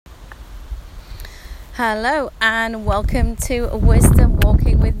Hello and welcome to Wisdom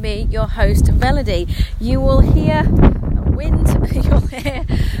Walking with me, your host Melody. You will hear wind, you'll hear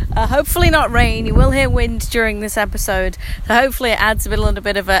hopefully not rain, you will hear wind during this episode, so hopefully it adds a little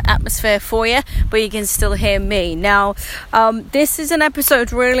bit of an atmosphere for you, but you can still hear me. Now, this is an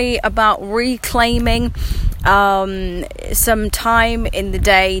episode really about reclaiming some time in the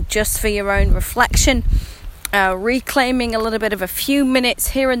day just for your own reflection. Reclaiming a little bit of a few minutes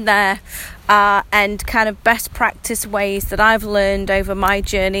here and there, and kind of best practice ways that I've learned over my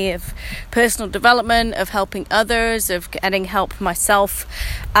journey of personal development, of helping others, of getting help myself,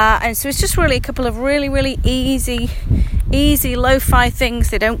 and so it's just really a couple of really easy lo-fi things.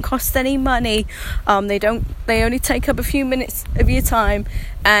 They don't cost any money, they only take up a few minutes of your time,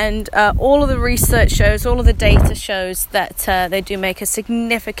 and all of the research shows, all of the data shows that they do make a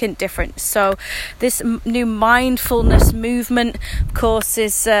significant difference. So this new mindfulness movement, of course,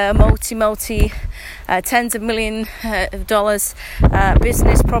 is multi tens of millions of dollars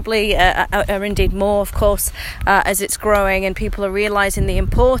business, probably, or indeed more, of course, as it's growing and people are realizing the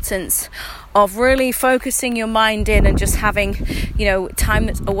importance of really focusing your mind in and just having, time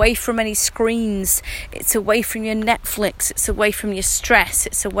that's away from any screens. It's away from your Netflix. It's away from your stress.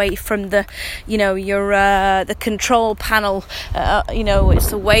 It's away from the, the control panel.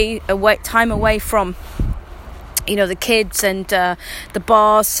 It's time away from the kids and the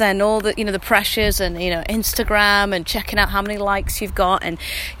boss and all the the pressures and Instagram and checking out how many likes you've got, and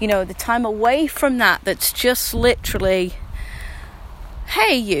the time away from that's just literally,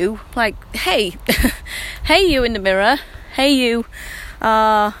 hey you, hey you in the mirror, hey you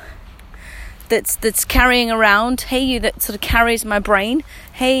that's carrying around, hey you that sort of carries my brain,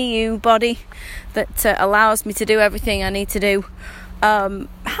 hey you body that allows me to do everything I need to do.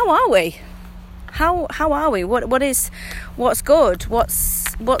 How are we? How are we? What's good?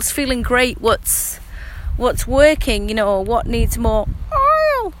 What's feeling great? What's working? Or what needs more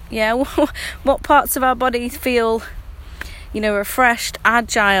oil? Yeah. What parts of our body feel, refreshed,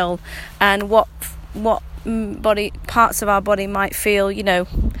 agile, and what body parts of our body might feel,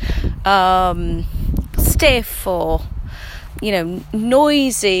 stiff or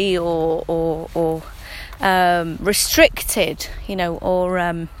noisy or restricted,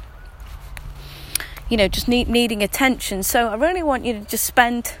 or just needing attention. So I really want you to just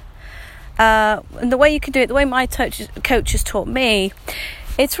spend, and the way you can do it, the way my coach has taught me,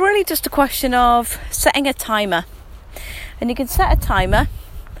 it's really just a question of setting a timer. And you can set a timer,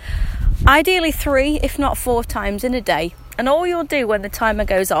 ideally 3, if not 4 times in a day. And all you'll do when the timer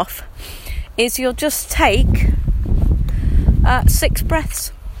goes off is you'll just take 6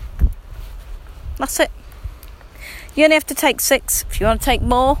 breaths. That's it. You only have to take 6. If you want to take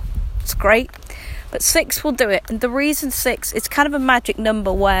more, it's great. But 6 will do it. And the reason 6, it's kind of a magic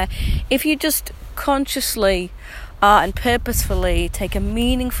number where if you just consciously and purposefully take a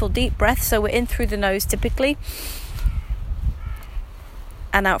meaningful deep breath, so we're in through the nose typically,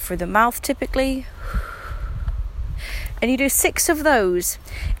 and out through the mouth typically, and you do 6 of those,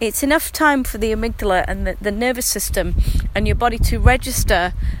 it's enough time for the amygdala and the nervous system and your body to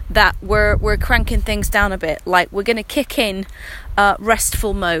register that we're cranking things down a bit. Like, we're going to kick in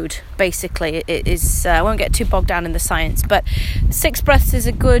restful mode, basically. It is, I won't get too bogged down in the science, but 6 breaths is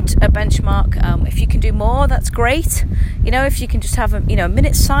a good benchmark. If you can do more, that's great. If you can just have a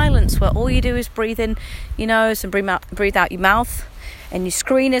minute silence where all you do is breathe in your nose and breathe out your mouth, and your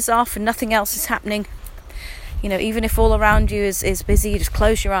screen is off and nothing else is happening. Even if all around you is busy, you just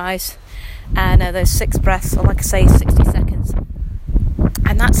close your eyes, and those 6 breaths, or like I say, 60 seconds.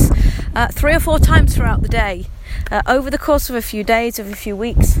 And that's 3 or 4 times throughout the day. Over the course of a few days, of a few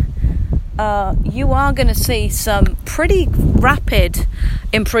weeks, you are going to see some pretty rapid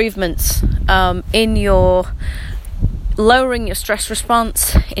improvements in your lowering your stress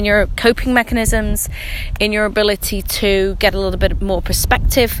response, in your coping mechanisms, in your ability to get a little bit more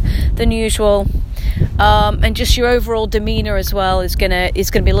perspective than usual, and just your overall demeanor as well is gonna be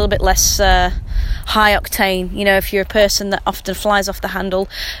a little bit less high octane. If you're a person that often flies off the handle,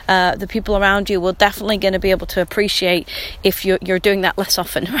 the people around you will definitely going to be able to appreciate if you're doing that less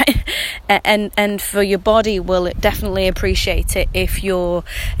often, right? And for your body, will definitely appreciate it if you're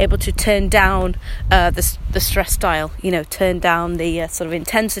able to turn down the stress dial, turn down the sort of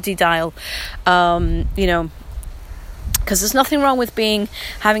intensity dial, because there's nothing wrong with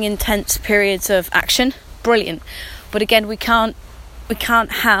having intense periods of action. Brilliant. But again, we can't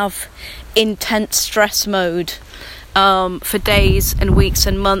have intense stress mode for days and weeks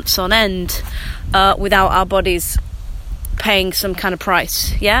and months on end without our bodies paying some kind of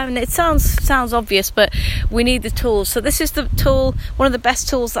price. Yeah, and it sounds obvious, but we need the tools. So this is the tool, one of the best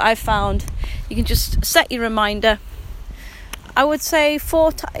tools that I've found. You can just set your reminder. I would say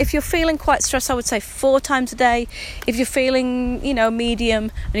if you're feeling quite stressed, I would say 4 times a day. If you're feeling,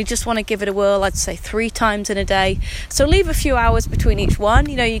 medium and you just want to give it a whirl, I'd say 3 times in a day. So leave a few hours between each one.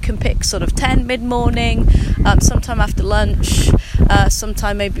 You can pick sort of 10 mid-morning, sometime after lunch,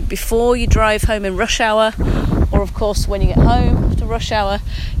 sometime maybe before you drive home in rush hour, or of course when you get home after rush hour,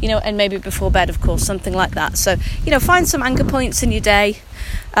 and maybe before bed, of course, something like that. So, find some anchor points in your day.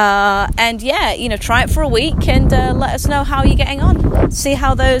 Try it for a week and let us know how you're getting on. See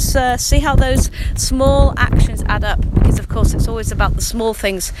how those small actions add up, because of course it's always about the small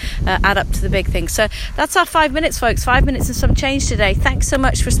things add up to the big things. So that's our 5 minutes, folks. 5 minutes and some change today. Thanks so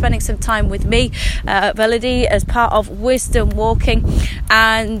much for spending some time with me, Velody, as part of Wisdom Walking.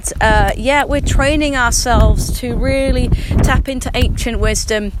 And we're training ourselves to really tap into ancient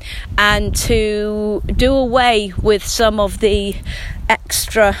wisdom and to do away with some of the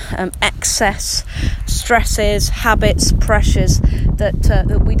extra excess stresses, habits, pressures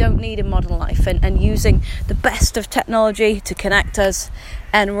that we don't need in modern life, and using the best of technology to connect us.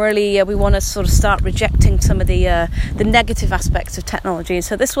 And really we want to sort of start rejecting some of the negative aspects of technology. And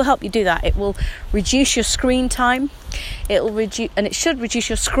so this will help you do that. It will reduce your screen time. It should reduce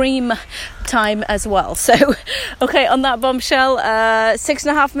your scream time as well. So, okay, on that bombshell,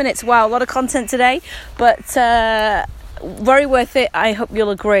 6.5 minutes. Wow, a lot of content today, but very worth it. I hope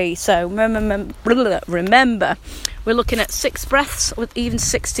you'll agree. So remember, we're looking at 6 breaths with even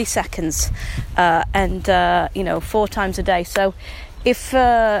 60 seconds, and 4 times a day. So if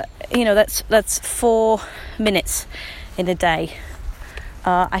that's 4 minutes in a day,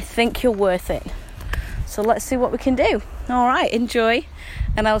 I think you're worth it. So let's see what we can do. All right, enjoy,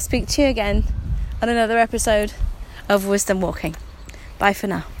 and I'll speak to you again on another episode of Wisdom Walking. Bye for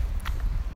now.